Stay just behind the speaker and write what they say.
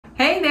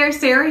Hey there,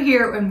 Sarah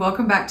here, and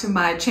welcome back to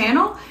my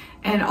channel,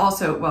 and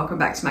also welcome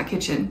back to my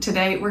kitchen.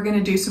 Today we're going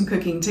to do some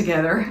cooking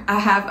together. I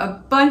have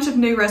a bunch of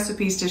new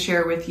recipes to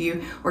share with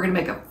you. We're going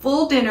to make a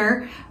full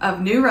dinner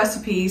of new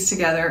recipes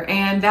together,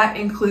 and that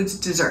includes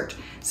dessert.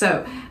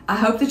 So I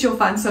hope that you'll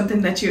find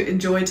something that you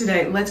enjoy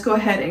today. Let's go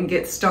ahead and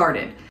get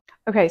started.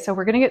 Okay, so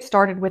we're going to get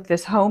started with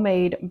this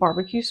homemade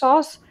barbecue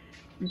sauce.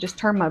 Just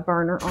turn my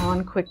burner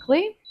on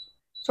quickly,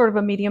 sort of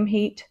a medium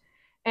heat.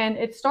 And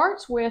it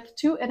starts with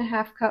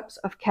 2.5 cups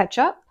of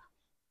ketchup.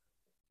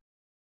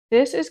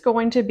 This is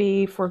going to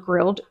be for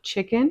grilled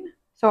chicken.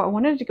 So I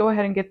wanted to go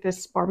ahead and get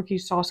this barbecue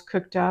sauce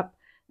cooked up.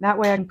 That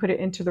way I can put it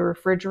into the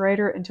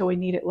refrigerator until we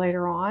need it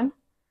later on.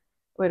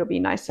 It'll be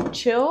nice and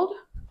chilled.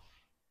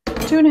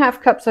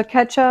 2.5 cups of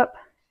ketchup,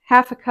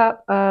 1/2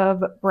 cup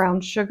of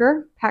brown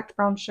sugar, packed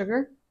brown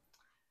sugar.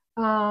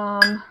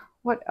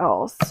 What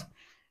else?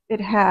 It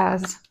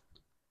has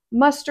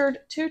mustard,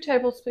 2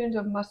 tablespoons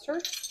of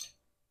mustard.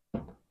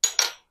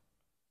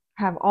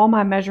 I have all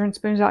my measuring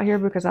spoons out here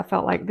because I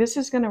felt like this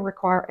is going to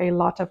require a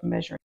lot of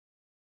measuring.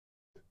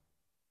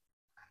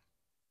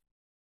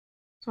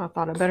 So I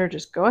thought I better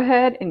just go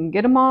ahead and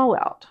get them all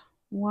out.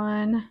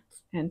 1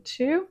 and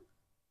 2.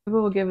 We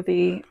will give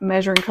the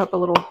measuring cup a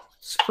little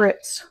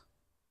spritz.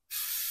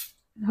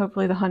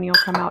 Hopefully the honey will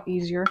come out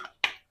easier.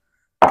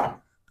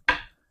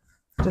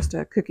 Just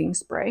a cooking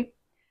spray.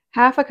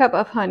 1/2 cup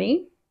of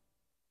honey.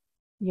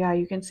 Yeah,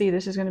 you can see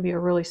this is going to be a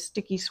really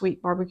sticky,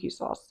 sweet barbecue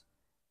sauce.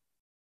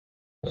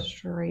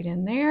 Straight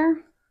in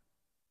there.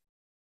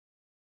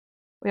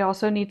 We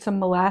also need some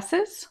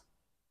molasses.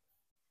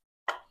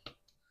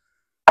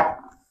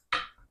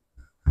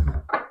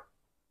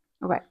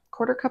 Okay,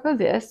 1/4 cup of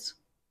this.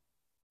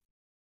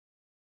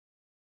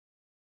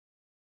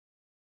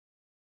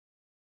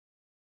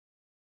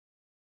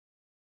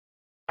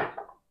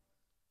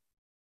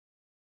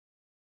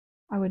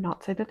 I would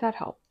not say that that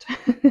helped.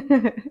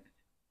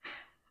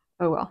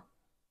 Oh well.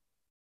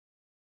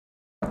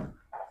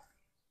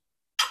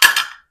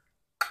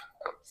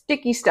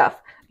 Sticky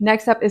stuff.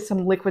 Next up is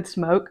some liquid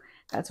smoke.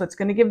 That's what's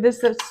going to give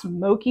this a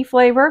smoky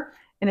flavor,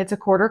 and it's a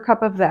 1/4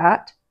 cup of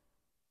that.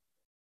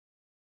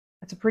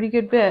 That's a pretty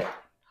good bit.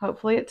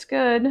 Hopefully it's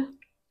good. And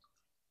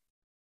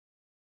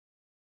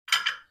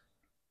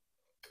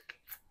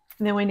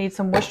then we need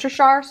some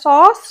Worcestershire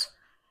sauce.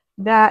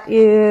 That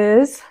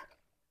is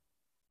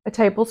a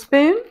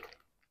tablespoon.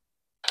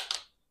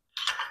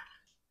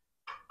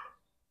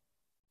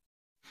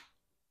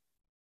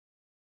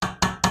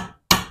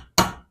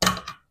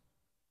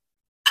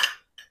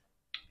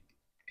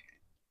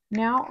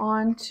 Now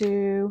on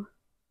to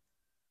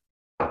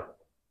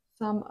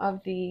some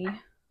of the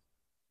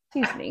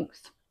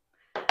seasonings.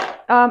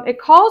 It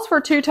calls for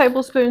 2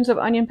 tablespoons of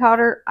onion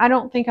powder. I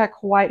don't think I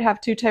quite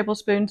have 2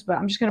 tablespoons, but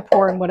I'm just going to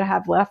pour in what I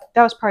have left.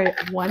 That was probably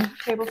 1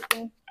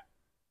 tablespoon.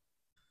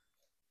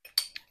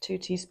 2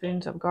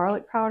 teaspoons of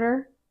garlic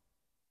powder.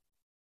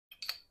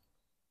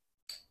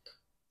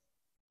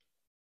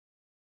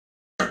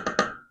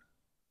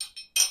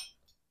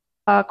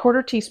 A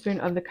 1/4 teaspoon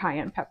of the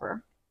cayenne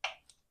pepper.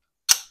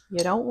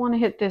 You don't want to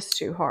hit this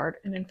too hard,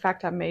 and in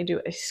fact I may do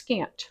a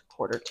scant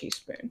 1/4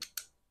 teaspoon.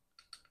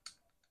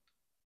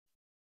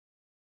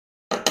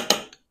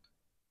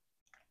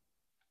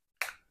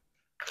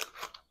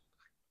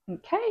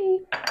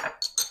 Okay,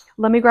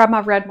 let me grab my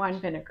red wine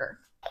vinegar.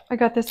 I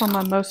got this on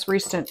my most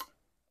recent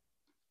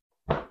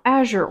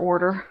Azure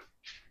order.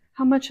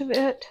 How much of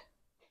it?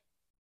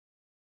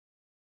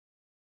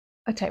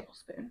 A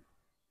tablespoon.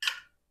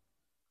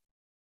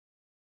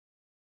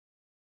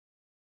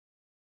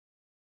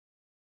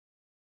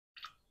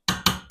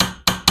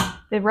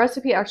 The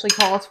recipe actually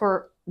calls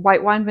for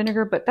white wine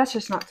vinegar, but that's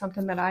just not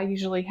something that I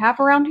usually have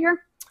around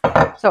here.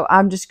 So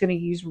I'm just going to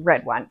use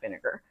red wine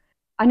vinegar.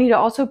 I need to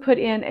also put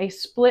in a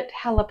split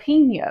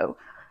jalapeno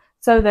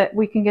so that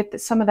we can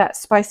get some of that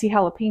spicy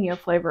jalapeno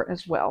flavor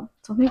as well.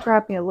 So let me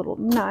grab me a little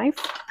knife,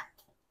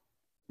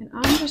 and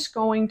I'm just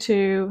going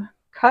to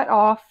cut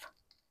off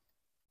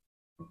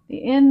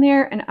the end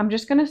there, and I'm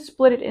just going to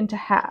split it into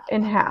half.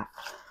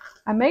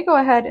 I may go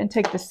ahead and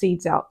take the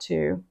seeds out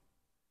too.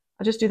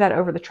 I'll just do that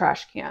over the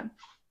trash can.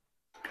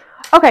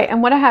 Okay,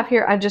 and what I have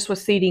here, I just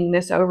was seeding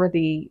this over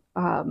the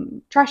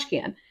trash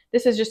can.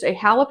 This is just a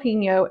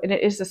jalapeno, and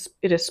it is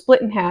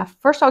split in half.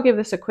 First, I'll give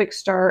this a quick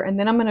stir, and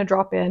then I'm going to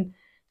drop in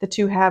the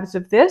 2 halves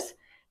of this.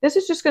 This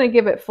is just going to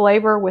give it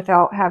flavor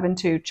without having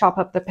to chop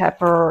up the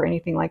pepper or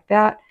anything like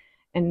that.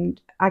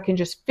 And I can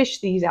just fish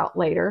these out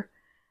later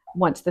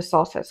once the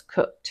sauce has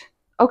cooked.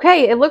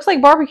 Okay, it looks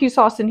like barbecue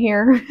sauce in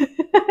here.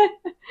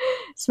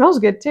 Smells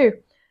good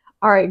too.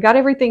 All right, got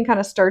everything kind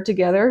of stirred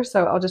together,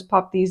 so I'll just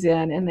pop these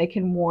in and they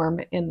can warm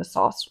in the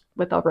sauce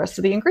with the rest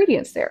of the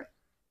ingredients there.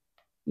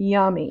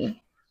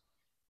 Yummy.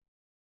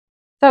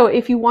 So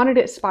if you wanted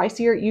it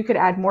spicier, you could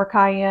add more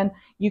cayenne.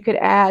 You could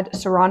add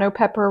serrano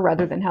pepper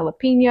rather than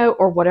jalapeno,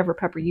 or whatever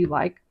pepper you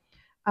like.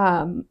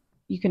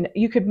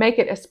 You could make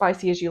it as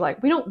spicy as you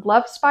like. We don't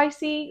love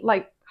spicy,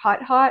 like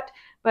hot,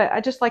 but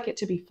I just like it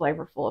to be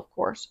flavorful, of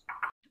course.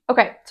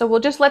 Okay, so we'll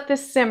just let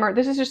this simmer.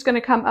 This is just going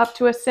to come up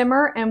to a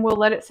simmer, and we'll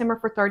let it simmer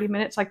for 30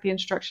 minutes like the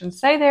instructions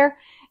say there.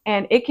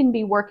 And it can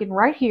be working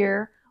right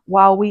here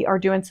while we are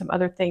doing some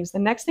other things. The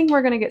next thing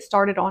we're going to get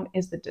started on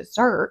is the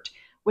dessert,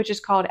 which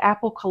is called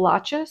apple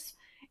kolaches.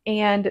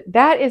 And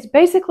that is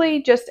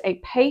basically just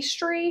a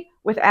pastry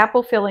with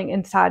apple filling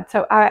inside.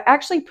 So I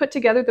actually put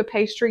together the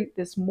pastry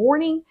this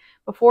morning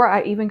before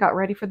I even got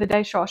ready for the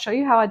day. So I'll show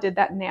you how I did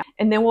that now.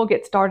 And then we'll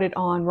get started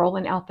on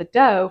rolling out the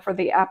dough for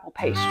the apple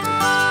pastries.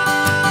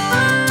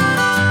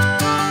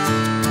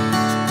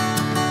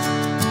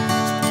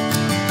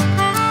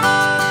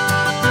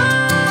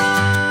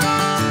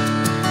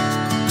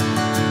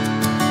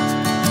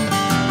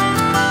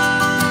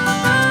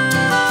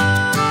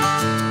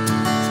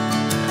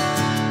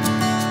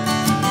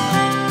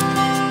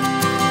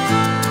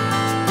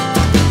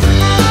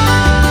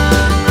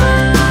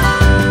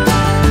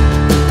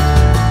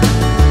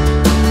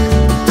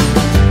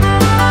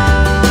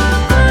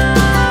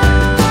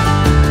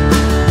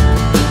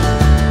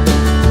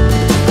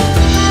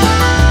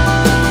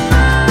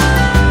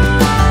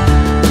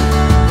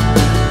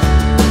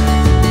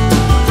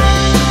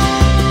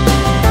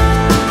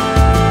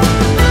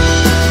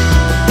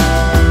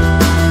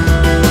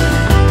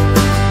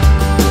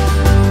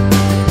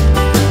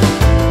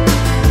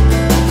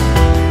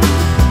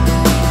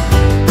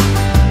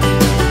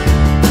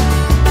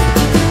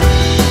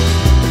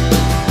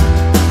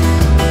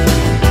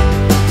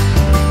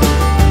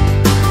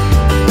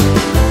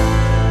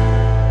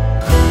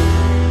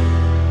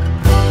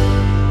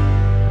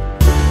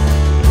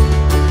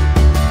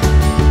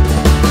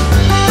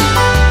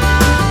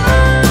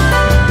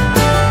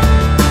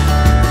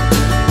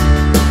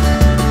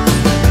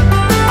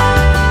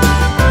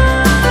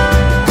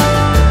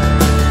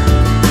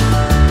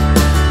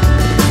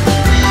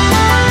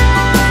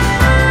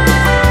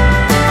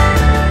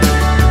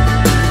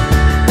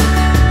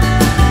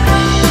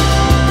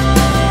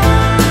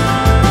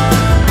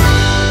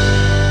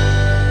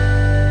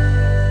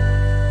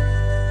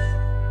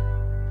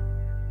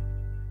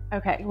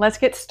 Okay, let's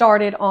get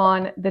started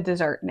on the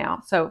dessert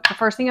now. So the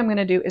first thing I'm going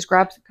to do is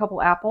grab a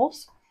couple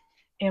apples,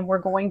 and we're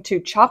going to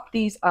chop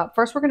these up.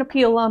 First, we're going to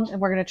peel them, and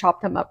we're going to chop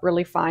them up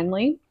really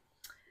finely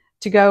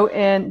to go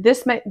in.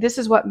 This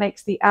is what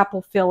makes the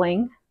apple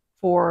filling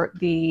for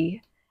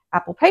the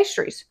apple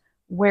pastries.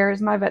 Where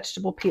is my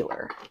vegetable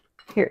peeler?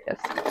 Here it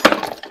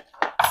is.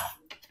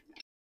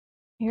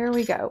 Here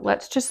we go.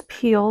 Let's just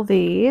peel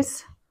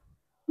these.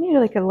 I need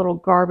like a little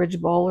garbage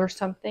bowl or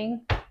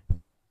something.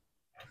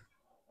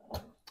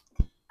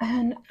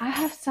 And I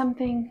have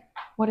something,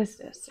 what is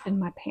this in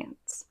my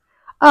pants?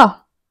 Oh,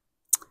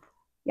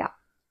 yeah.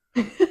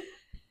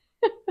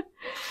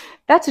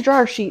 That's a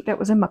dryer sheet that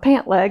was in my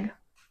pant leg.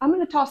 I'm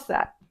going to toss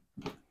that.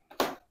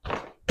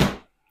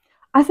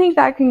 I think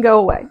that can go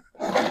away.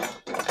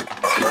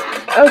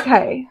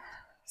 Okay,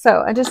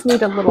 so I just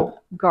need a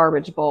little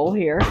garbage bowl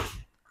here.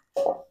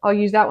 I'll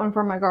use that one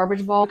for my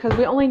garbage bowl because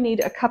we only need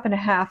 1.5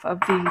 cups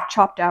of the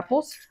chopped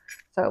apples.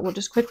 So we'll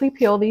just quickly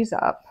peel these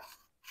up.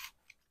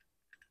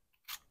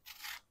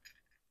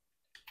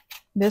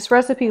 This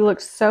recipe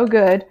looks so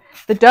good.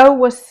 The dough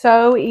was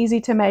so easy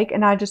to make,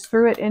 and I just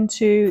threw it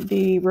into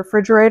the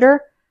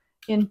refrigerator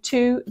in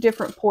 2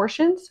 different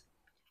portions.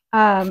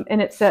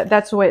 And it said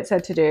that's the way it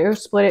said to do.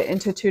 Split it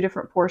into 2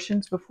 different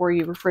portions before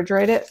you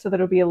refrigerate it, so that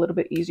it'll be a little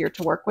bit easier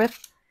to work with.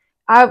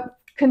 I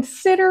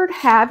considered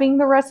having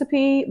the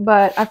recipe,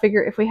 but I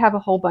figure if we have a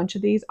whole bunch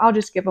of these, I'll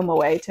just give them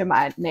away to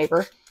my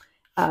neighbor.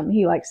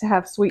 He likes to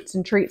have sweets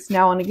and treats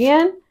now and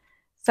again.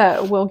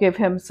 So we'll give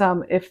him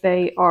some if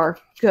they are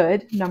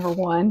good, number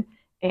one,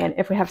 and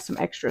if we have some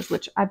extras,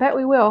 which I bet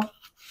we will.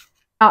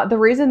 The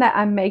reason that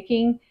I'm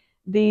making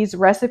these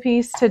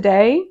recipes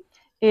today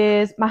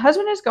is my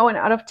husband is going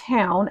out of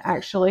town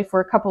actually for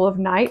a couple of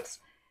nights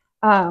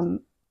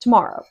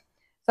tomorrow.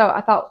 So I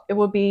thought it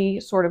would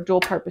be sort of dual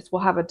purpose.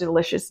 We'll have a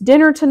delicious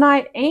dinner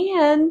tonight,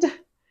 and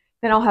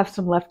then I'll have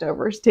some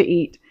leftovers to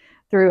eat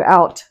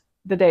throughout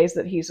the days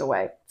that he's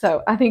away.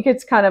 So I think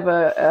it's kind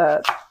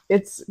of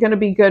it's going to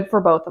be good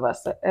for both of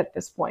us at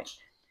this point.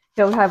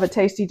 He'll have a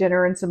tasty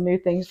dinner and some new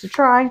things to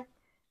try,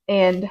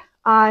 and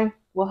I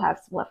will have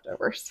some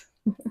leftovers.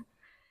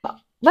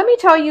 Let me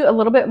tell you a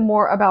little bit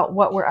more about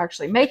what we're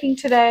actually making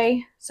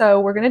today. So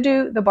we're going to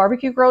do the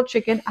barbecue grilled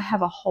chicken. I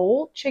have a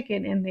whole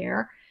chicken in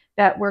there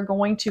that we're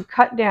going to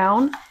cut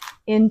down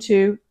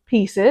into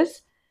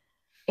pieces,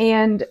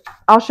 and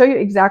I'll show you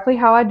exactly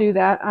how I do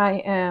that.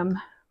 I am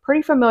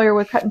pretty familiar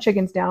with cutting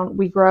chickens down.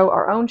 We grow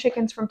our own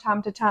chickens from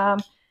time to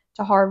time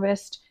to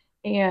harvest,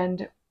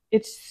 and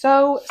it's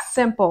so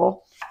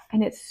simple,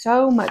 and it's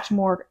so much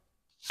more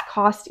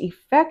cost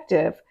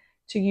effective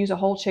to use a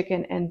whole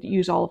chicken and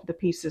use all of the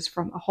pieces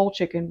from a whole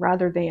chicken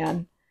rather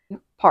than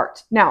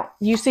parts. Now,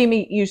 you see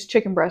me use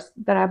chicken breast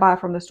that I buy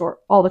from the store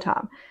all the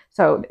time.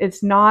 So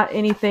it's not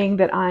anything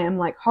that I am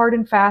like hard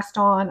and fast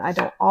on. I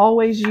don't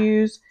always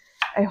use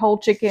a whole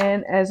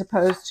chicken as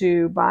opposed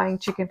to buying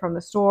chicken from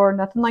the store,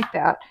 nothing like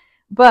that.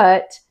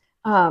 But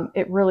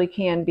it really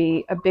can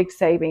be a big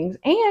savings.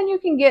 And you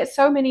can get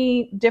so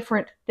many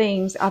different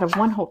things out of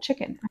one whole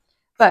chicken.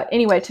 But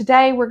anyway,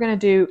 today we're going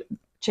to do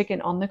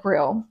chicken on the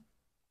grill.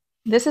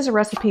 This is a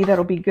recipe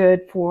that'll be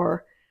good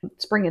for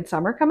spring and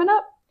summer coming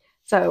up.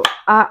 So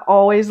I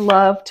always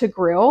love to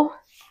grill,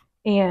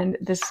 and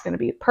this is going to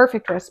be a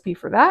perfect recipe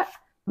for that.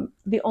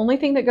 The only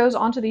thing that goes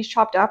onto these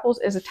chopped apples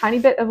is a tiny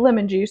bit of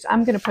lemon juice.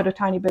 I'm going to put a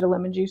tiny bit of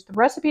lemon juice. The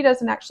recipe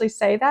doesn't actually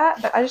say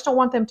that, but I just don't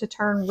want them to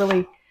turn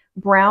really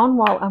brown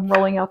while I'm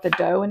rolling out the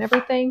dough and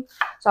everything.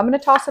 So I'm going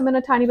to toss them in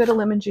a tiny bit of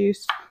lemon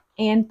juice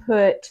and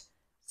put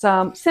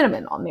some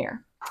cinnamon on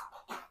there.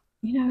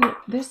 You know,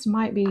 this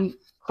might be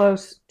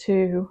close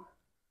to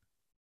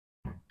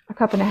a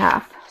cup and a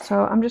half.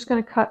 So I'm just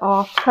going to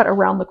cut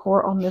around the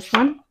core on this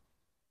one.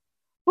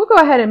 We'll go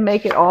ahead and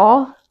make it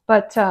all,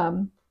 but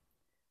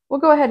we'll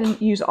go ahead and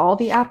use all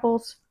the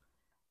apples,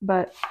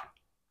 but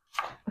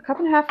a cup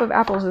and a half of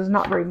apples is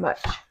not very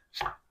much.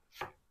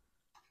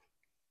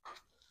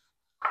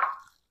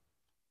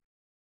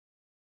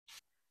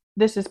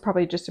 This is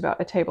probably just about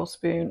a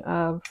tablespoon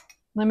of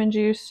lemon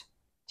juice,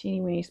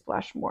 teeny weeny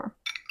splash more.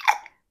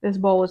 This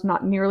bowl is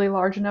not nearly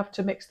large enough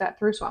to mix that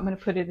through, so I'm going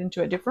to put it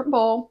into a different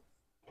bowl.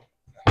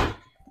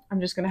 I'm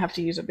just going to have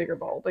to use a bigger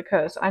bowl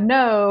because I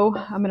know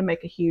I'm going to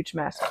make a huge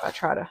mess if I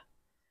try to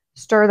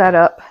stir that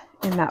up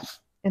in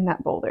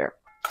that bowl there.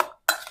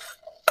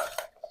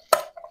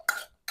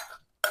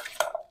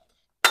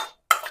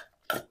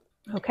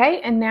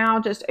 Okay, and now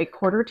just a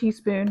 1/4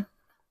 teaspoon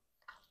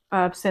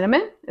of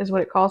cinnamon is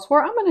what it calls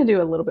for. I'm going to do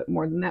a little bit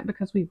more than that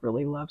because we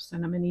really love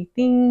cinnamony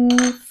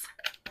things.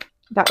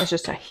 That was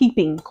just a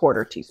heaping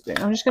 1/4 teaspoon.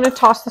 I'm just going to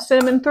toss the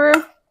cinnamon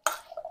through,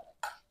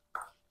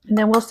 and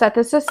then we'll set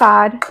this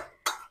aside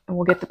and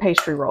we'll get the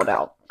pastry rolled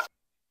out.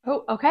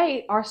 Oh,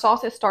 okay, our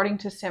sauce is starting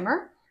to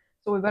simmer,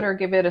 so we better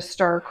give it a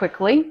stir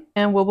quickly.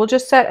 And we'll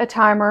just set a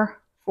timer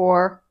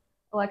for,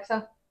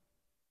 Alexa,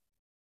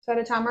 set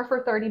a timer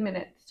for 30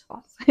 minutes.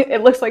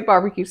 It looks like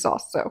barbecue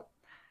sauce, so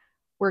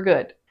we're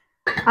good.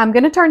 I'm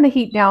going to turn the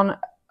heat down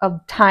a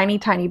tiny,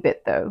 tiny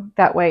bit though.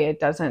 That way it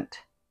doesn't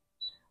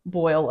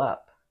boil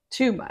up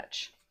too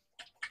much.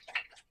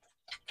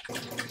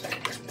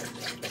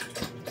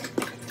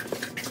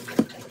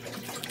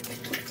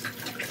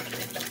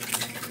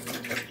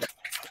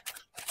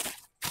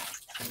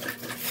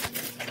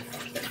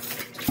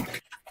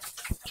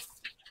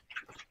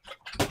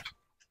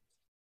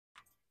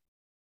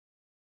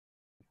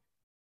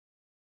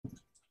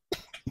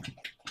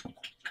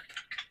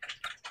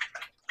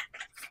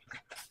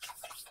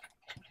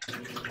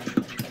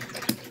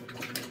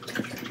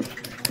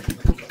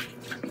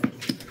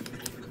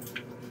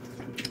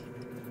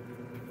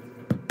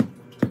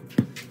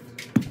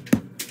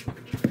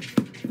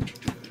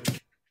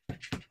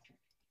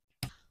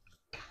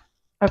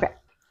 Okay,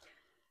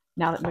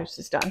 now that mousse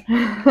is done,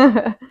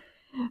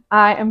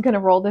 I am going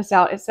to roll this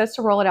out. It says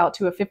to roll it out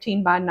to a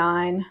 15 by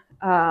 9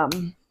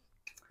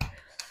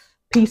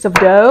 piece of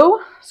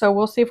dough. So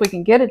we'll see if we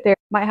can get it there.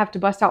 Might have to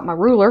bust out my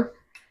ruler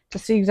to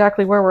see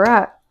exactly where we're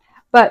at.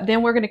 But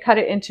then we're going to cut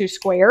it into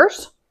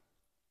squares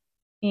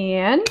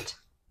and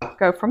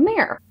go from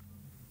there.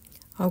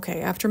 Okay,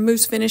 after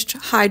Moose finished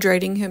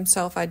hydrating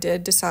himself, I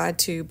did decide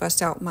to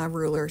bust out my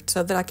ruler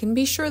so that I can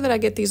be sure that I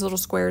get these little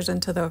squares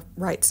into the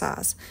right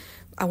size.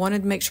 I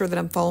wanted to make sure that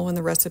I'm following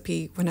the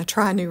recipe when I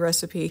try a new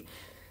recipe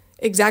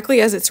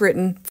exactly as it's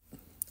written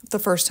the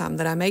first time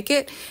that I make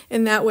it,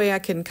 and that way I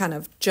can kind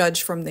of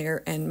judge from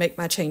there and make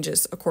my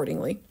changes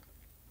accordingly.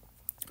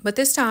 But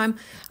this time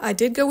I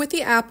did go with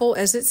the apple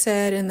as it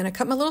said, and then I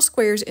cut my little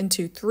squares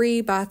into 3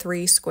 by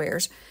 3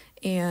 squares,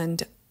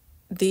 and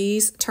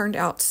these turned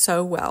out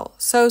so well,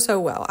 so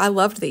well. I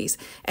loved these,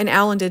 and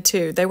Alan did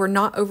too. They were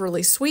not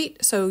overly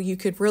sweet, so you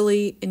could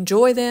really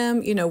enjoy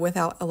them, you know,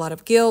 without a lot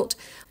of guilt.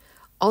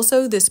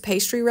 Also, this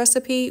pastry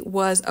recipe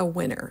was a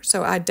winner,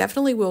 so I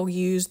definitely will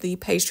use the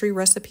pastry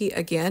recipe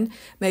again,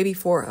 maybe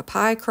for a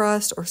pie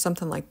crust or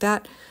something like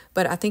that,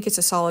 but I think it's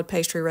a solid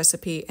pastry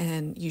recipe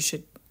and you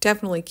should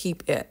definitely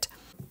keep it.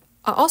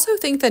 I also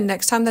think that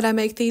next time that I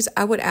make these,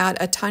 I would add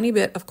a tiny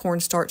bit of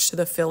cornstarch to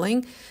the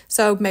filling.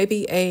 So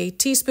maybe a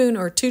teaspoon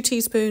or 2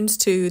 teaspoons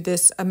to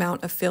this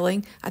amount of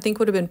filling, I think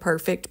would have been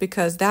perfect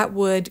because that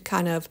would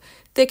kind of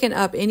thicken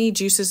up any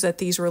juices that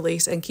these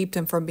release and keep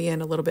them from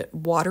being a little bit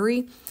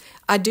watery.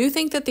 I do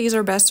think that these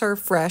are best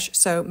served fresh,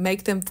 so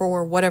make them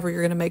for whatever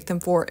you're going to make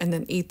them for and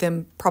then eat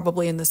them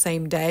probably in the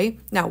same day.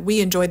 Now, we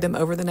enjoyed them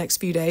over the next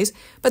few days,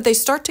 but they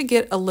start to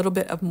get a little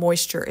bit of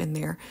moisture in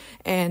there,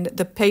 and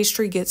the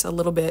pastry gets a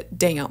little bit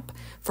damp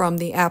from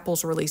the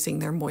apples releasing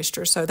their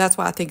moisture. So that's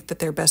why I think that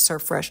they're best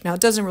served fresh. Now,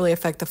 it doesn't really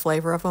affect the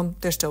flavor of them.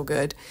 They're still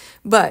good,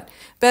 but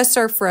best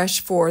served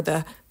fresh for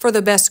the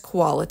best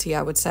quality,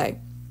 I would say.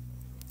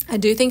 I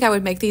do think I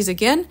would make these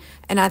again,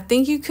 and I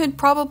think you could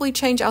probably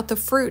change out the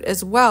fruit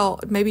as well,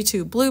 maybe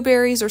to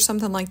blueberries or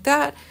something like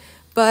that,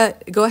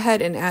 but go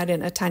ahead and add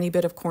in a tiny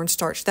bit of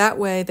cornstarch. That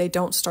way they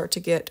don't start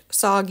to get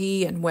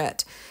soggy and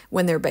wet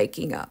when they're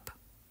baking up.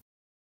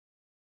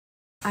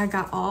 I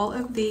got all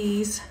of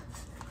these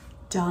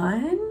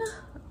done.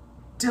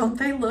 Don't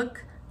they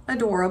look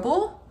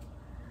adorable.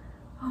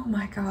 Oh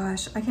my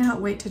gosh, I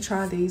cannot wait to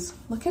try these.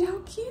 Look at how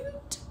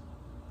cute.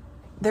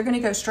 They're gonna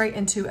go straight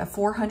into a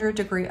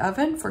 400-degree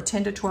oven for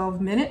 10 to 12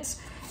 minutes.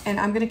 And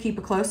I'm gonna keep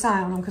a close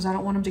eye on them because I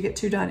don't want them to get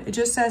too done. It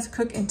just says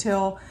cook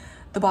until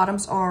the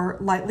bottoms are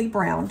lightly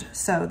browned.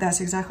 So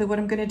that's exactly what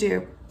I'm gonna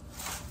do.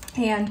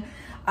 And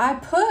I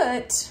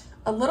put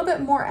a little bit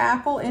more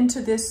apple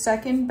into this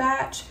second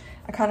batch.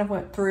 I kind of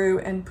went through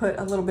and put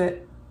a little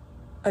bit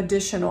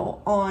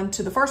additional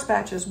onto the first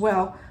batch as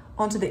well,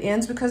 onto the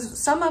ends, because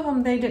some of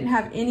them, they didn't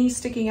have any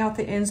sticking out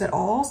the ends at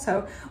all.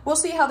 So we'll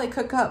see how they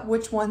cook up,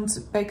 which ones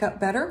bake up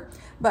better,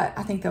 but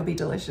I think they'll be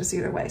delicious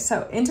either way.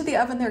 So into the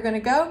oven they're gonna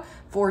go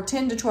for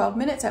 10 to 12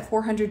 minutes at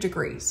 400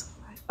 degrees.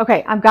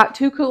 Okay, I've got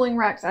 2 cooling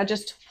racks I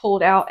just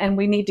pulled out, and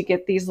we need to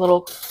get these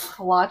little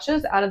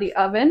kolaches out of the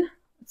oven.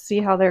 Let's see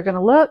how they're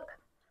gonna look.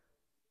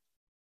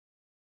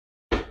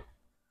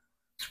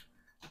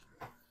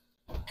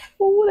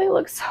 Oh, they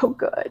look so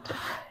good.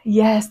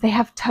 Yes, they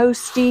have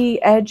toasty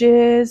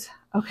edges.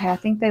 Okay, I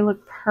think they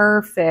look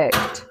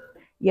perfect.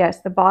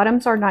 Yes, the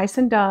bottoms are nice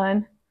and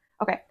done.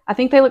 Okay, I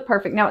think they look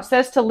perfect. Now it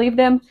says to leave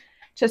them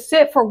to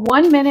sit for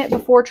 1 minute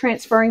before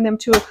transferring them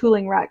to a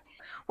cooling rack.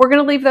 We're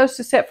gonna leave those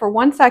to sit for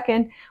 1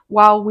 second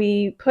while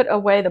we put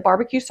away the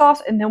barbecue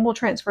sauce, and then we'll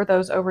transfer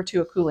those over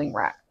to a cooling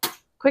rack.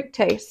 Quick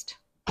taste.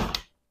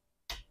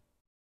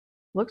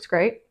 Looks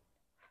great.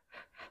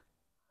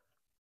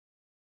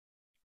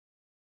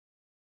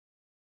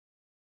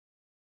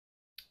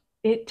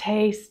 It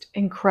tastes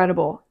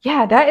incredible.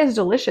 Yeah, that is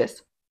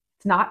delicious.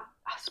 It's not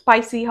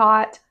spicy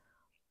hot.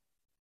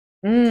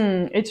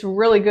 It's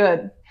really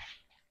good.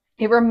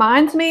 It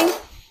reminds me,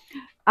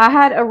 I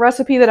had a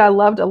recipe that I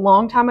loved a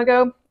long time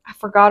ago. I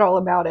forgot all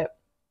about it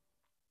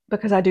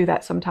because I do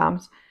that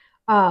sometimes.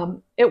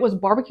 It was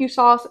barbecue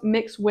sauce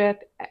mixed with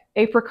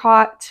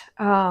apricot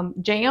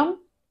jam.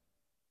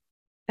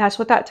 That's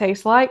what that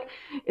tastes like.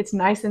 It's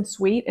nice and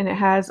sweet, and it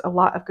has a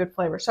lot of good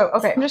flavor. So,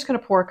 okay, I'm just going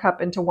to pour a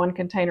cup into one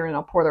container, and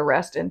I'll pour the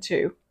rest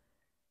into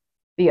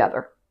the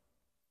other.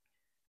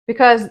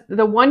 Because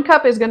the 1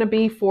 cup is going to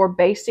be for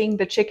basting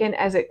the chicken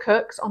as it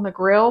cooks on the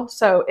grill.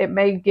 So it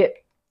may get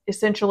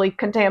essentially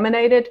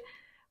contaminated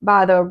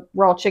by the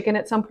raw chicken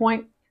at some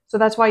point. So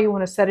that's why you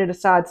want to set it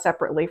aside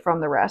separately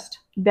from the rest.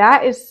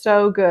 That is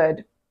so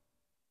good.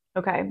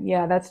 Okay,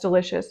 yeah, that's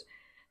delicious.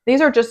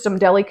 These are just some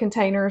deli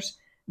containers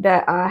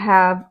that I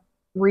have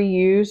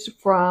reused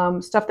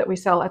from stuff that we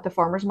sell at the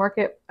farmer's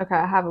market. Okay,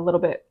 I have a little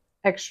bit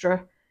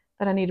extra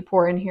that I need to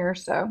pour in here.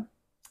 So,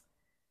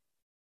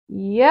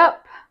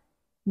 yep,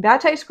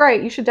 that tastes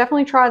great. You should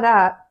definitely try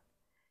that.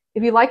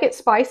 If you like it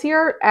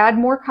spicier, add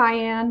more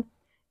cayenne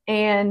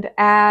and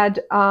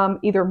add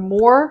either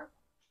more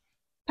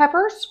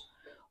peppers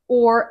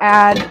or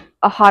add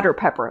a hotter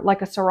pepper,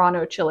 like a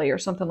serrano chili or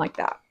something like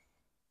that.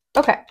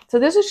 Okay, so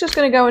this is just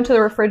going to go into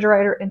the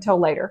refrigerator until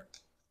later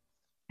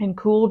and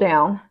cool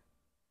down.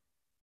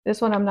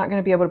 This one I'm not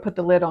going to be able to put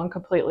the lid on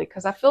completely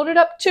because I filled it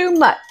up too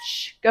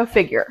much. Go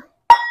figure.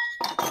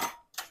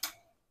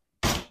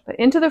 But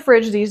into the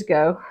fridge these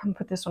go. I'm going to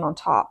put this one on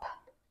top.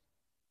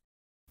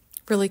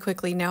 Really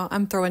quickly now,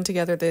 I'm throwing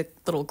together the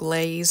little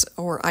glaze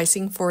or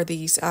icing for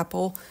these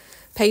apple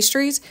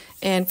pastries.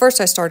 And first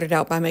I started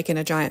out by making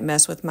a giant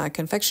mess with my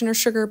confectioner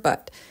sugar,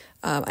 but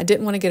I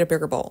didn't want to get a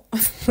bigger bowl.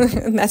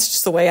 And that's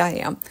just the way I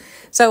am.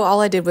 So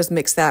all I did was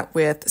mix that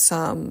with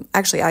some,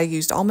 actually I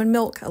used almond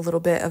milk, a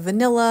little bit of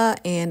vanilla,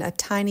 and a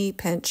tiny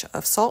pinch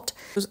of salt.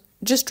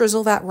 Just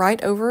drizzle that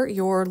right over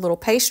your little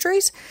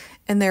pastries,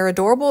 and they're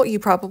adorable. You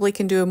probably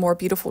can do a more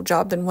beautiful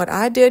job than what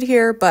I did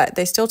here, but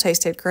they still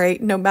tasted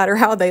great no matter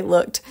how they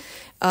looked.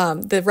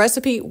 The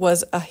recipe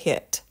was a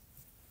hit.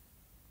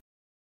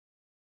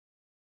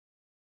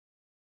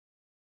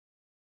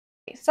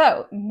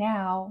 So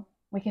now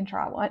we can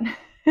try one.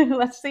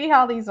 Let's see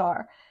how these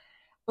are.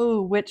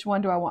 Ooh, which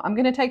one do I want? I'm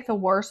going to take the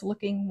worst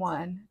looking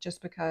one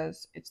just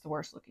because it's the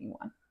worst looking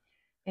one.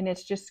 And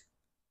it's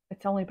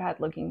only bad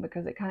looking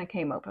because it kind of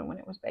came open when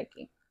it was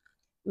baking.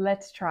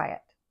 Let's try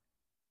it.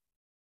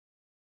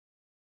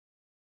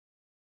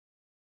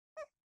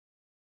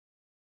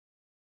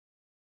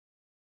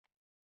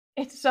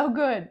 It's so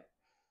good.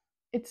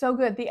 It's so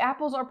good. The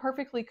apples are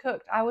perfectly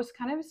cooked. I was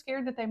kind of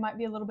scared that they might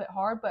be a little bit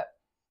hard, but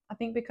I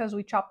think because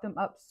we chopped them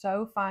up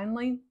so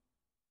finely,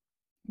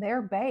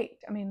 they're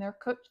baked. I mean, they're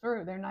cooked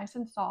through. They're nice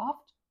and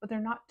soft, but they're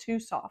not too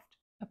soft.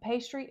 The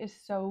pastry is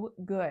so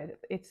good.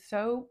 It's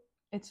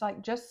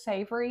like just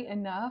savory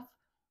enough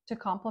to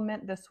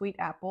complement the sweet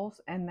apples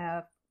and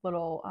the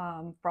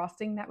little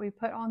frosting that we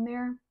put on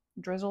there,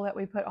 drizzle that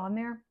we put on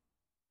there.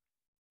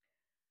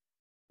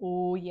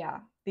 Oh yeah,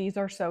 these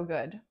are so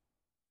good.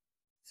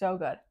 So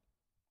good.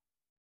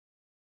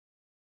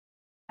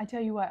 I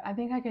tell you what, I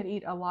think I could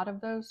eat a lot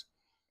of those.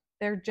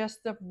 They're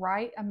just the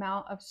right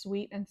amount of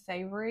sweet and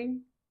savory.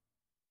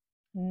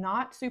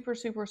 Not super,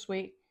 super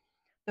sweet.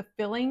 The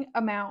filling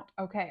amount,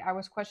 okay, I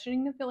was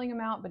questioning the filling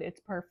amount, but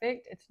it's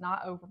perfect. It's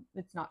not over,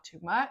 it's not too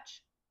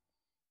much.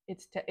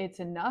 It's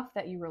enough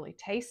that you really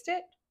taste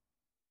it.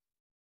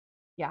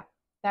 Yeah,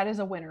 that is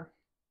a winner.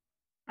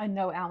 I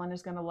know Alan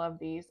is going to love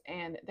these,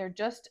 and they're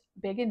just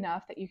big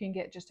enough that you can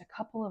get just a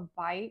couple of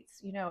bites,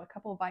 you know, a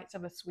couple of bites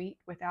of a sweet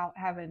without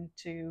having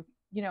to,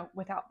 you know,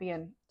 without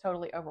being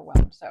totally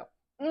overwhelmed. So,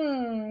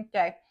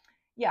 okay.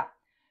 Yeah,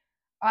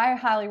 I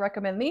highly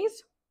recommend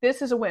these.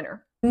 This is a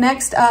winner.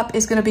 Next up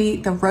is going to be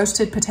the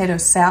roasted potato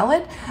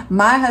salad.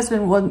 My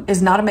husband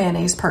is not a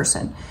mayonnaise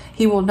person.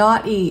 He will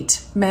not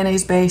eat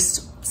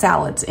mayonnaise-based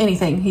salads,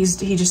 anything. He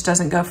just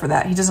doesn't go for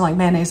that. He doesn't like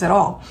mayonnaise at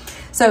all.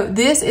 So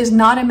this is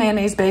not a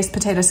mayonnaise-based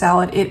potato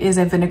salad. It is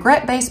a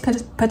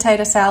vinaigrette-based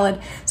potato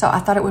salad. So I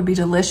thought it would be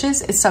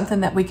delicious. It's something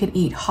that we could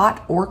eat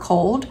hot or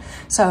cold.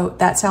 So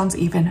that sounds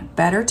even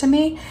better to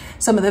me.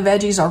 Some of the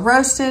veggies are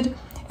roasted,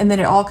 and then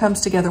it all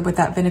comes together with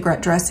that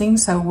vinaigrette dressing.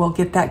 So we'll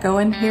get that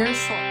going here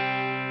shortly.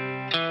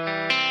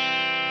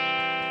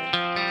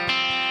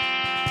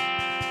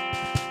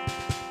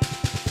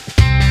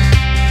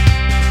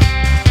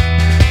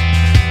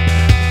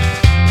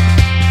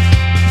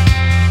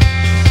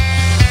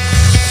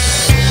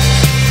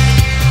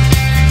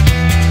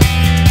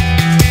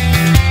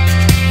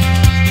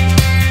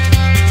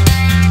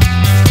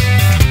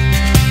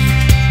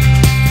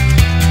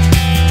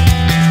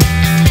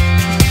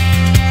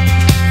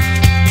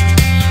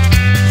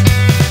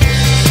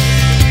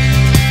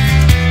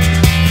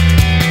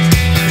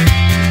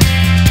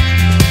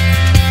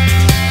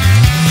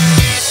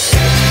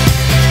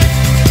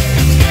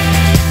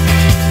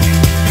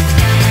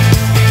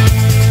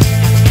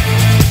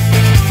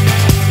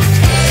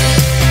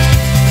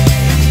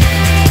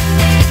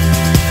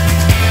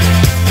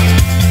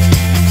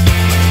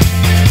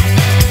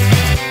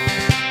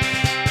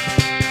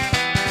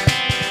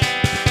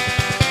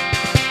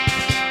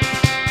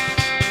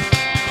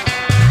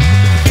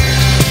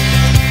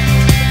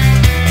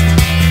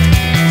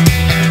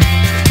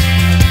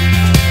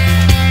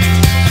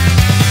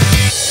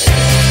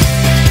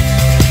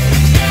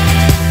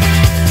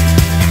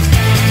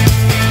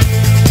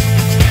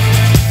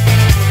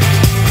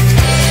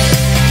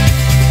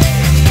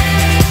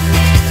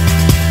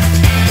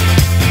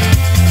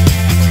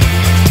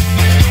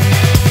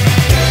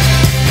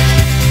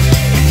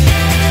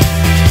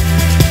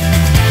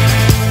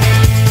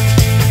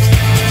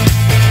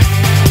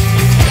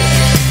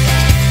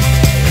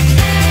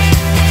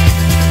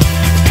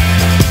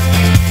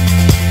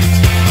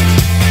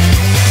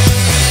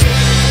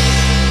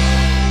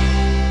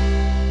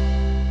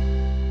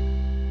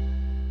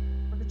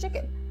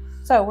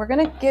 So we're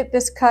gonna get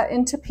this cut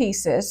into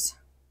pieces.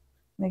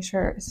 Make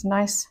sure it's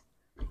nice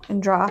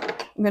and dry.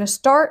 I'm gonna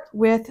start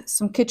with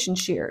some kitchen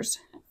shears.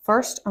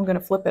 First, I'm gonna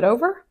flip it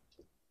over.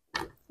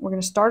 We're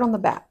gonna start on the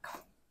back.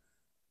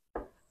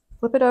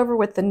 Flip it over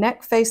with the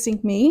neck facing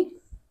me,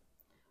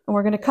 and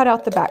we're gonna cut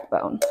out the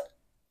backbone.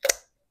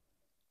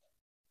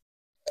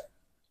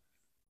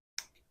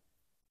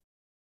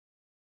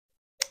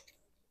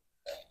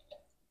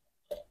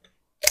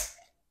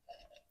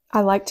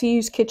 I like to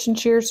use kitchen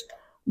shears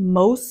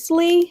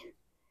mostly,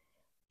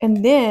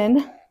 and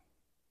then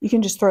you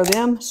can just throw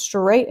them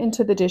straight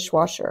into the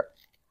dishwasher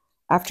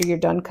after you're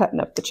done cutting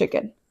up the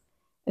chicken.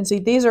 And see,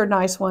 these are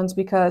nice ones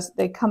because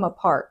they come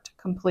apart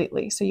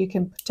completely. So you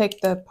can take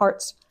the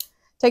parts,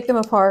 take them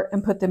apart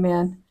and put them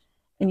in,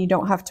 and you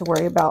don't have to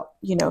worry about,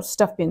 you know,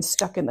 stuff being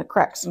stuck in the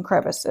cracks and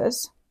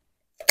crevices.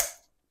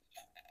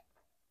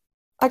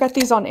 I got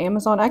these on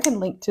Amazon. I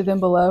can link to them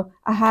below.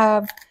 I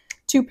have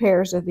 2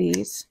 pairs of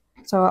these,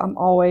 so I'll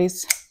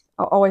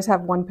always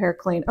have 1 pair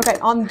clean. Okay,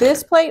 on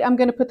this plate, I'm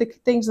going to put the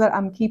things that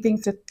I'm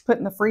keeping to put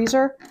in the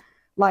freezer,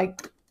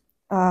 like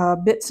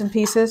bits and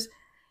pieces.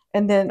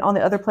 And then on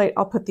the other plate,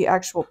 I'll put the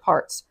actual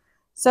parts.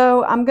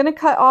 So I'm going to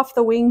cut off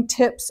the wing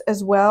tips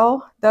as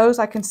well. Those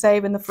I can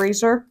save in the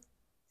freezer.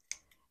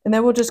 And they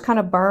will just kind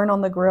of burn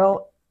on the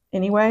grill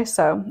anyway.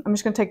 So I'm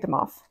just going to take them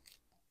off.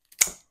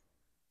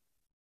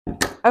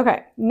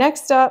 Okay,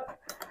 next up,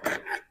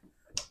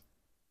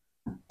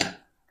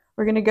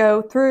 we're going to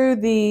go through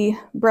the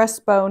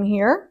breastbone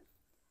here,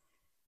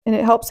 and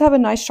it helps to have a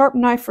nice sharp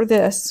knife for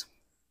this,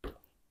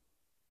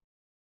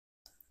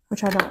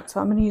 which I don't, so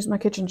I'm going to use my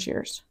kitchen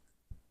shears.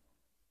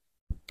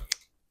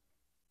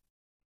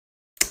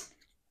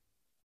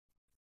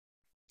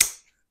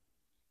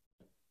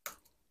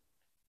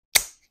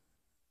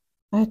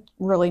 I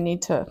really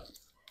need to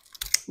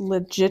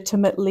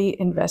legitimately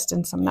invest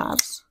in some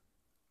knives.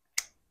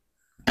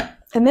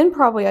 And then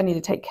probably I need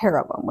to take care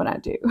of them when I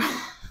do.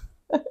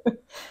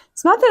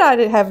 It's not that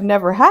I have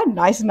never had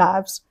nice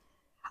knives.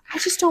 I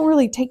just don't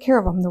really take care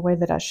of them the way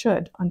that I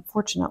should,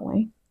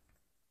 unfortunately.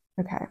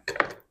 Okay.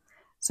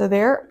 So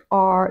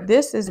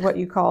this is what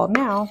you call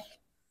now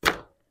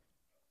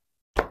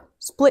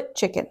split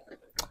chicken,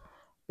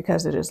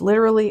 because it is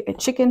literally a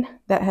chicken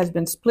that has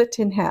been split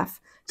in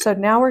half. So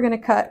now we're going to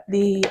cut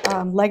the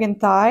leg and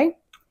thigh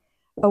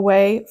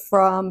away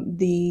from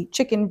the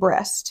chicken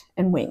breast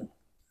and wing.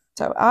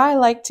 So I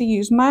like to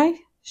use my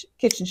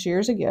kitchen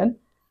shears again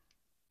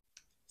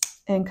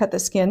and cut the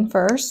skin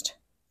first.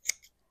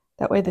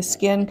 That way the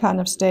skin kind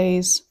of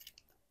stays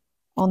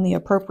on the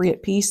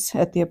appropriate piece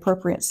at the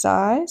appropriate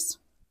size.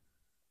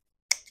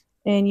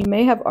 And you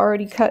may have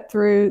already cut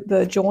through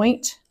the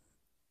joint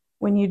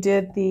when you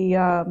did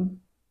the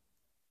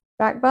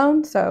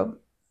backbone. So,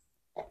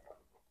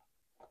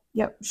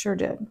 yep, sure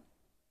did.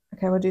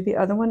 Okay, we'll do the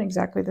other one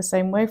exactly the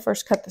same way.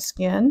 First cut the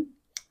skin.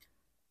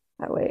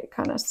 That way it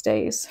kind of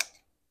stays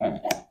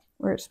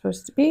where it's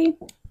supposed to be.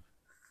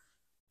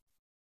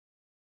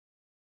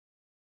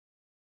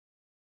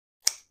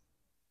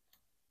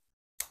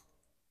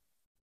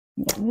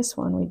 And this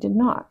one we did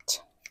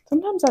not.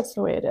 Sometimes that's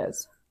the way it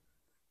is.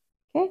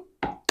 Okay.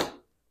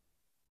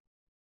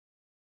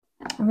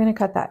 I'm going to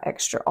cut that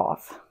extra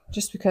off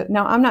just because,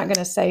 now I'm not going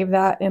to save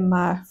that in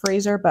my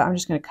freezer, but I'm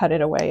just going to cut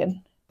it away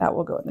and that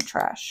will go in the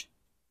trash.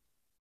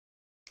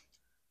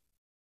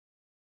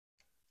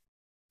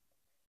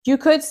 You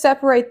could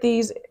separate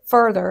these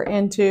further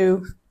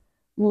into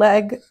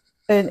leg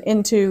and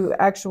into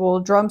actual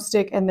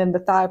drumstick and then the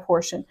thigh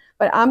portion,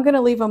 but I'm going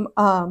to leave them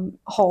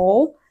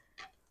whole.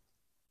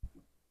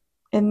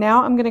 And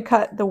now I'm going to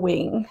cut the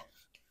wing.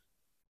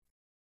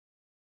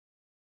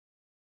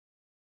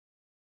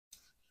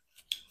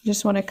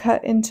 Just want to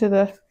cut into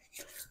the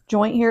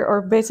joint here,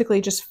 or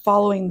basically just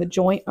following the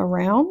joint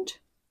around.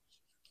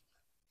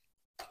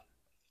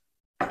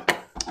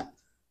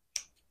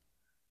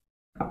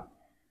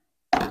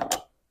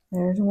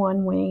 There's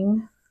one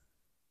wing.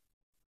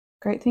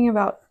 Great thing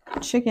about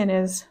chicken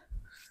is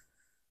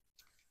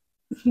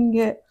you can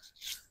get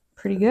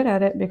pretty good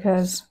at it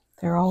because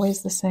they're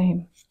always the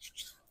same.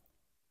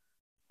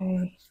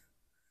 Okay.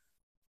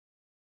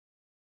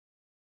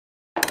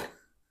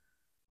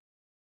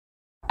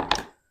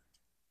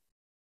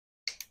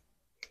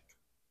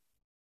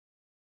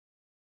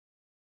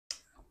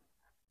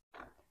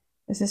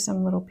 This is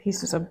some little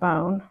pieces of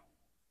bone.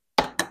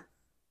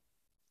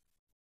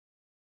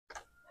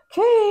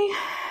 Okay,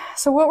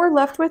 so what we're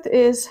left with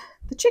is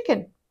the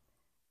chicken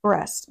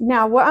breast.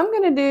 Now what I'm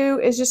going to do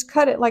is just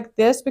cut it like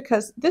this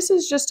because this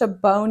is just a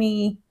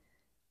bony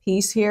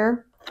piece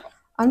here.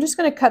 I'm just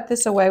going to cut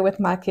this away with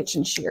my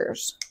kitchen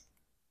shears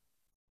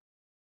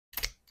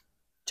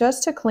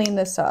just to clean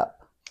this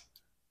up.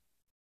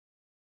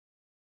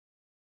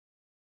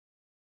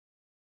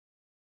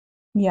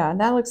 Yeah, and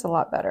that looks a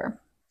lot better.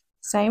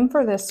 Same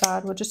for this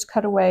side. We'll just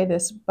cut away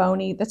this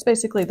bony, that's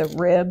basically the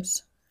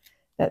ribs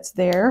that's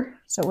there.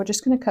 So we're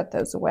just going to cut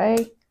those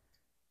away.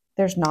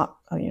 There's not,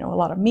 you know, a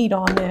lot of meat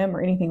on them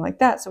or anything like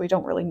that, so we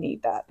don't really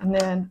need that. And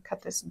then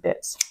cut this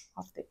bits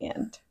off the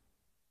end.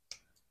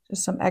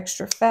 Just some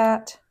extra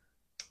fat.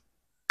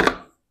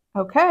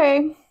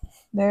 Okay,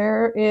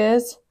 there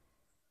is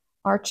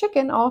our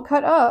chicken all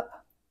cut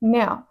up.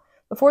 Now,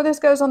 before this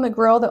goes on the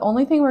grill, the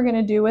only thing we're going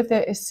to do with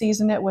it is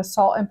season it with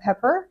salt and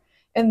pepper.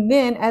 And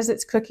then as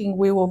it's cooking,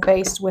 we will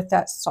baste with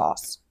that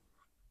sauce.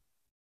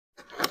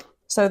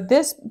 So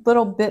this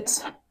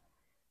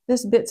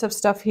bits of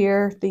stuff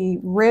here, the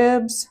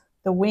ribs,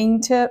 the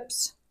wing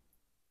tips,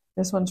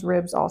 this one's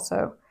ribs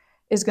also,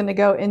 is going to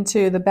go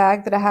into the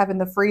bag that I have in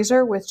the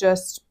freezer with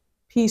just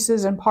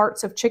pieces and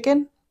parts of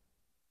chicken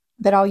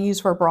that I'll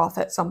use for broth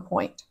at some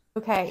point.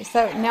 Okay,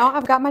 so now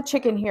I've got my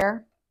chicken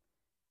here.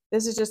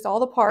 This is just all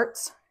the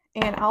parts,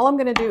 and all I'm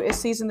going to do is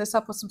season this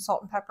up with some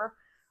salt and pepper.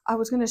 I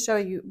was going to show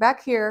you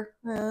back here,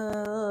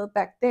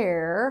 back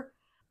there,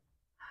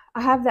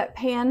 I have that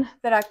pan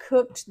that I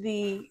cooked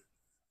the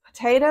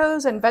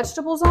potatoes and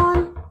vegetables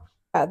on.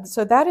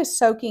 So that is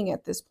soaking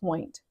at this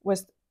point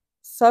with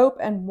soap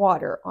and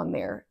water on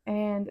there.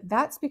 And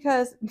that's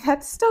because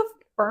that stuff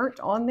burnt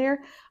on there.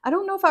 I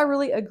don't know if I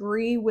really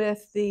agree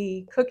with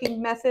the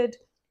cooking method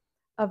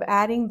of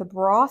adding the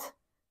broth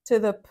to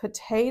the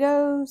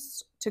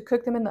potatoes to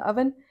cook them in the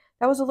oven.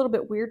 That was a little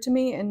bit weird to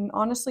me and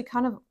honestly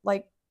kind of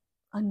like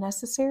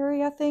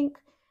unnecessary, I think.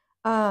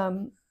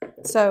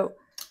 So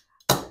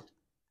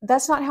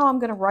that's not how I'm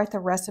going to write the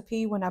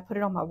recipe when I put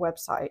it on my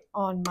website,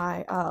 on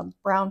my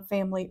Brown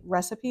Family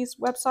Recipes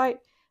website,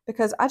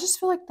 because I just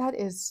feel like that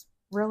is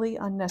really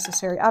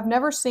unnecessary. I've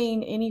never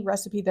seen any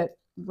recipe that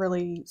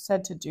really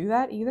said to do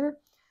that either.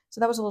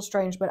 So that was a little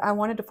strange, but I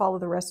wanted to follow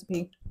the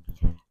recipe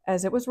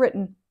as it was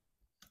written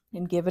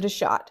and give it a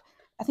shot.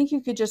 I think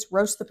you could just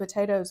roast the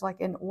potatoes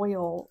like in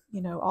oil,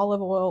 you know,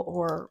 olive oil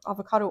or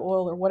avocado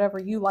oil or whatever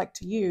you like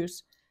to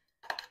use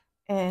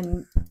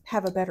and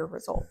have a better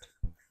result.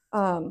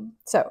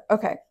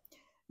 Okay,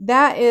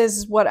 that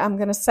is what I'm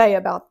going to say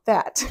about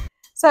that.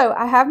 So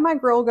I have my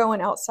grill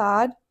going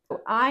outside.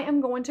 I am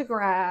going to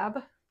grab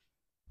a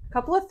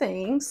couple of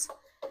things,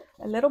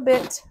 a little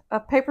bit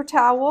of paper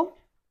towel,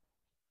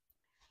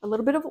 a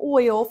little bit of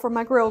oil for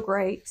my grill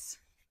grates,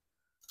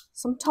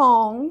 some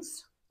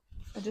tongs.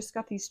 I just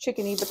got these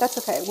chickeny, but that's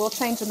okay. We'll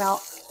change them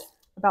out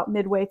about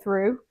midway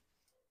through.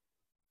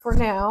 For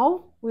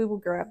now, we will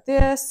grab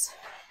this,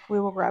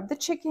 we will grab the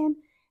chicken,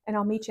 and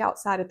I'll meet you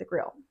outside at the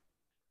grill.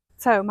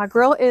 So my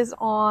grill is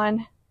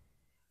on, it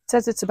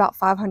says it's about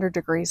 500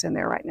 degrees in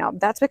there right now.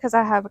 That's because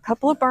I have a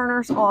couple of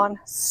burners on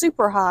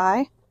super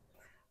high,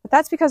 but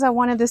that's because I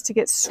wanted this to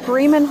get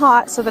screaming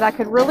hot so that I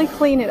could really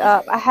clean it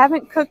up. I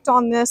haven't cooked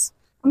on this.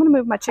 I'm going to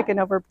move my chicken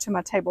over to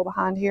my table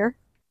behind here.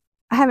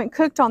 I haven't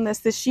cooked on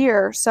this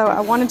year, so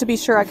I wanted to be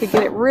sure I could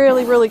get it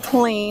really, really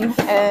clean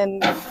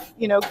and,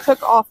 you know,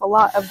 cook off a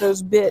lot of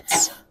those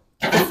bits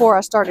before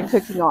I started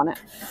cooking on it.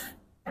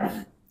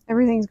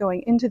 Everything's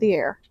going into the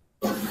air.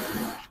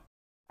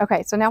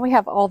 Okay, so now we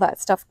have all that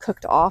stuff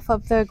cooked off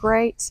of the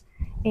grates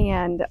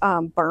and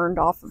burned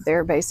off of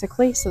there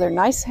basically. So they're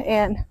nice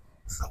and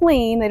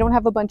clean. They don't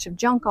have a bunch of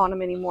junk on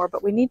them anymore,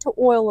 but we need to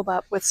oil them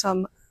up with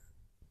some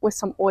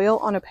oil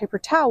on a paper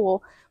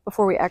towel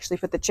before we actually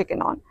put the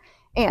chicken on.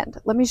 And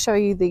let me show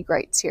you the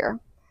grates here.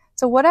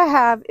 So what I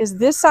have is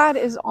this side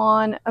is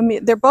on,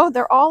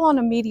 they're all on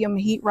a medium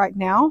heat right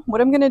now. What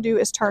I'm gonna do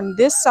is turn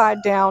this side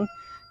down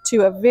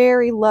to a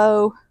very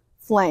low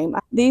flame.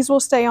 These will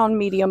stay on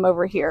medium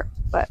over here,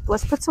 but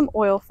let's put some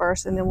oil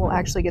first and then we'll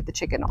actually get the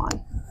chicken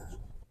on.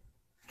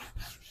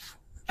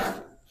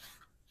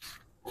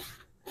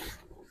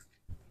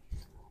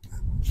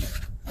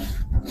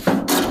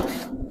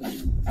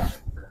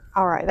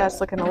 All right, that's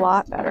looking a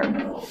lot better.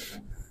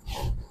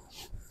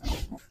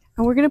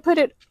 And we're going to put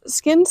it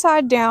skin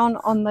side down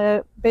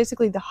on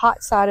basically the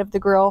hot side of the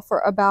grill for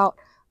about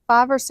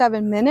 5 or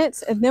 7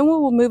 minutes, and then we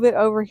will move it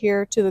over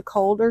here to the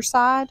colder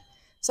side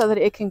so that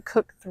it can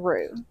cook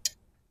through.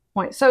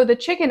 So the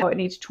chicken, it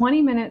needs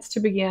 20 minutes to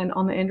begin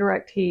on the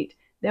indirect heat.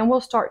 Then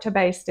we'll start to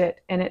baste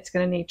it, and it's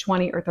going to need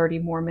 20 or 30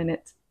 more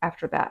minutes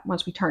after that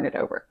once we turn it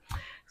over.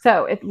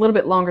 So it's a little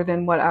bit longer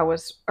than what I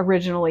was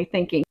originally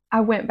thinking. I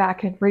went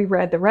back and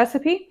reread the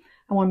recipe.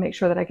 I want to make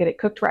sure that I get it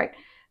cooked right.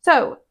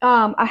 So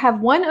I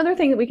have one other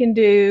thing that we can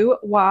do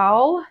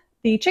while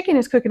the chicken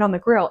is cooking on the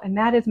grill, and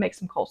that is make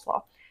some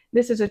coleslaw.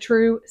 This is a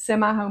true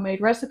semi-homemade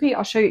recipe.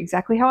 I'll show you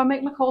exactly how I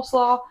make my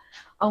coleslaw.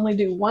 I only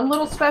do one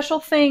little special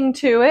thing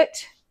to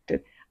it.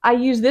 I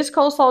use this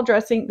coleslaw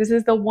dressing. This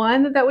is the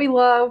one that we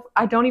love.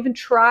 I don't even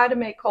try to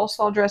make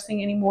coleslaw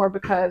dressing anymore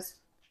because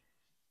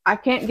I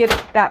can't get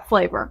that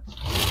flavor.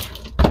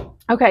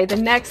 Okay, the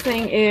next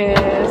thing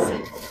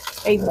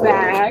is a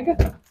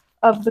bag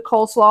of the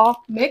coleslaw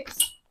mix.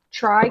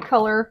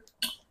 Tricolor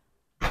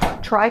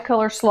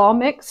slaw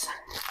mix.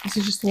 This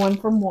is just one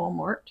from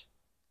Walmart.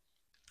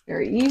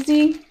 Very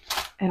easy.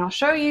 And I'll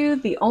show you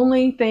the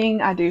only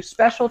thing I do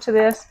special to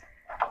this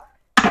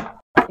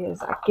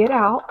is I get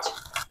out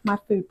my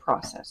food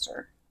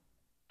processor.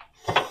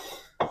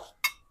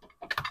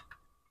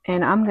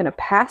 And I'm going to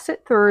pass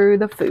it through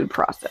the food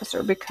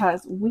processor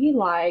because we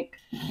like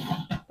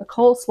the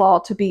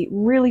coleslaw to be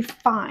really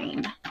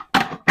fine.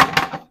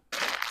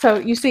 So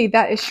you see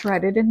that is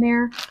shredded in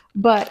there,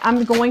 but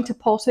I'm going to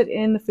pulse it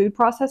in the food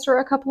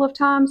processor a couple of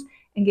times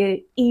and get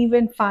it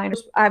even finer.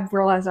 I've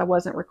realized I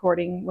wasn't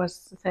recording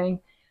was the thing.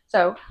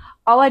 So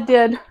all I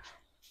did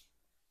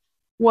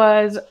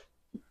was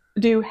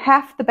do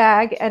half the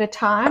bag at a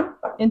time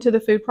into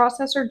the food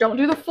processor. Don't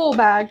do the full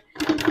bag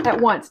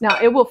at once.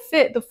 Now it will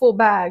fit the full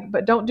bag,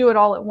 but don't do it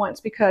all at once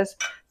because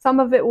some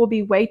of it will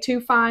be way too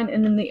fine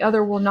and then the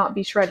other will not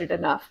be shredded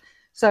enough.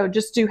 So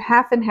just do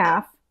half and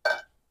half.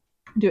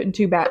 Do it in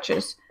 2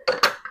 batches.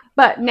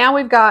 But now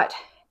we've got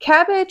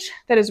cabbage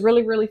that is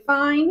really, really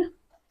fine.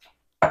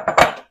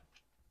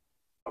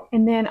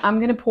 And then I'm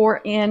going to pour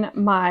in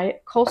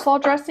my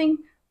coleslaw dressing.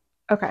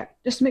 Okay,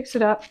 just mix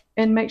it up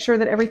and make sure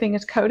that everything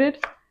is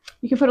coated.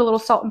 You can put a little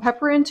salt and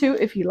pepper in too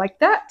if you like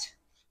that.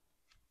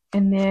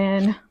 And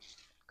then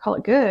call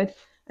it good.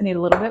 I need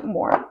a little bit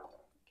more.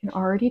 You can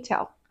already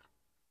tell.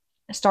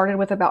 I started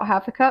with about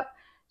half a cup,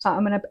 so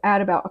I'm going to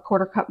add about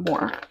 1/4 cup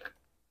more.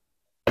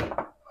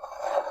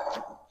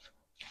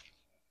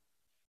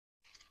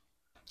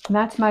 And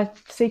that's my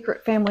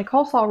secret family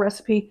coleslaw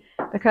recipe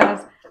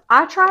because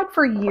I tried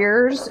for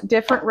years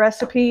different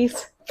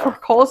recipes for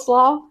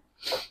coleslaw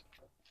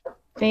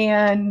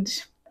and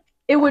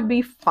it would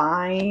be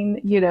fine,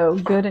 you know,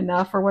 good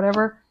enough or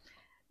whatever.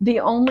 The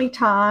only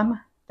time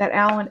that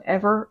Alan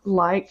ever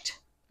liked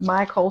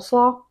my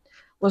coleslaw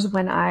was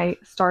when I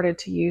started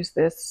to use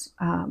this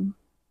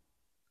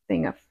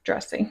thing of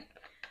dressing.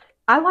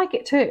 I like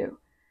it too.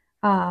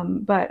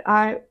 But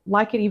I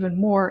like it even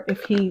more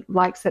if he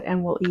likes it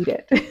and will eat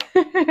it.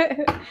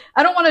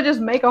 I don't want to just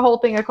make a whole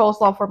thing of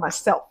coleslaw for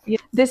myself.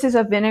 This is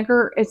a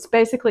vinegar. It's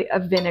basically a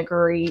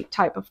vinegary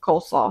type of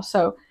coleslaw.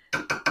 So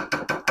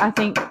I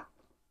think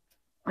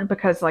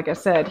because, like I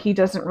said, he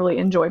doesn't really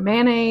enjoy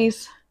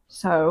mayonnaise.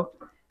 So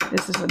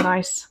this is a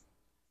nice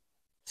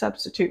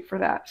substitute for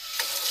that.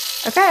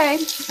 Okay,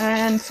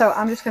 and so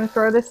I'm just going to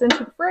throw this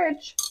into the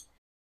fridge.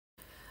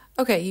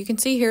 Okay, you can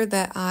see here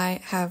that I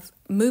have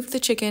moved the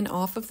chicken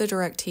off of the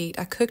direct heat.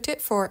 I cooked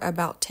it for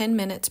about 10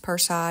 minutes per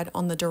side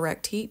on the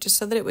direct heat, just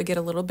so that it would get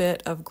a little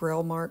bit of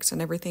grill marks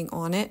and everything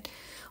on it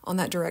on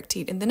that direct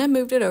heat. And then I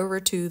moved it over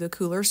to the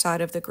cooler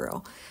side of the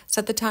grill.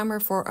 Set the timer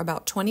for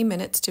about 20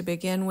 minutes to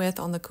begin with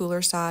on the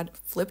cooler side,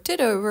 flipped it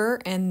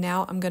over, and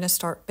now I'm going to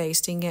start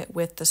basting it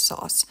with the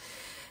sauce.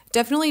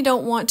 Definitely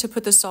don't want to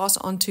put the sauce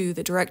onto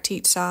the direct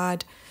heat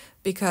side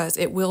because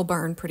it will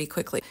burn pretty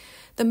quickly.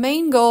 The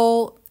main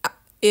goal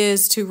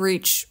is to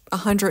reach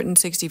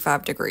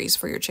 165 degrees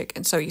for your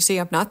chicken. So you see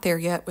I'm not there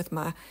yet with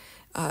my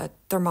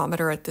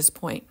thermometer at this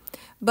point.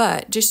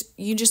 but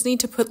you just need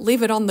to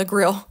leave it on the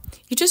grill.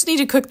 You just need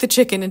to cook the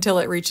chicken until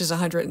it reaches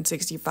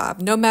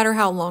 165, no matter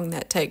how long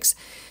that takes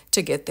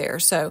to get there.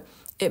 So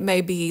it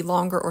may be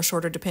longer or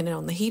shorter depending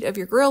on the heat of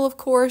your grill, of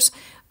course,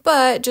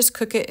 but just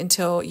cook it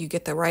until you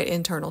get the right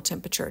internal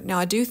temperature. Now,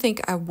 I do think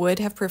I would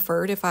have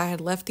preferred if I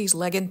had left these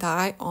leg and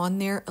thigh on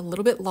there a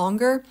little bit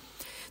longer.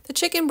 The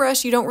chicken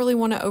breast, you don't really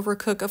want to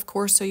overcook, of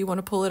course, so you want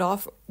to pull it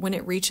off when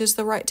it reaches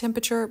the right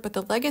temperature, but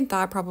the leg and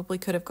thigh probably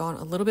could have gone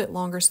a little bit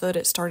longer so that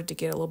it started to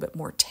get a little bit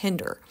more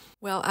tender.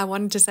 Well, I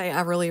wanted to say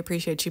I really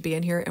appreciate you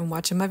being here and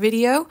watching my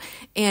video,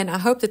 and I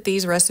hope that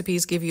these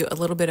recipes give you a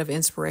little bit of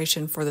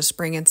inspiration for the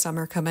spring and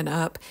summer coming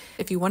up.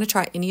 If you want to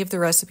try any of the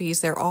recipes,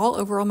 they're all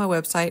over on my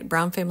website,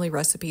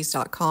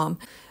 brownfamilyrecipes.com.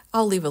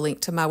 I'll leave a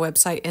link to my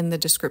website in the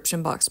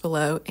description box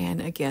below.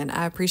 And again,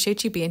 I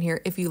appreciate you being here.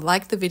 If you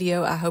like the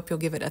video, I hope you'll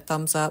give it a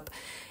thumbs up.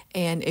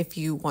 And if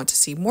you want to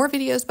see more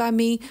videos by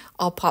me,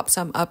 I'll pop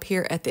some up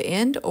here at the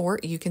end, or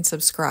you can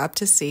subscribe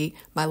to see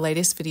my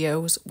latest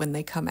videos when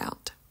they come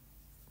out.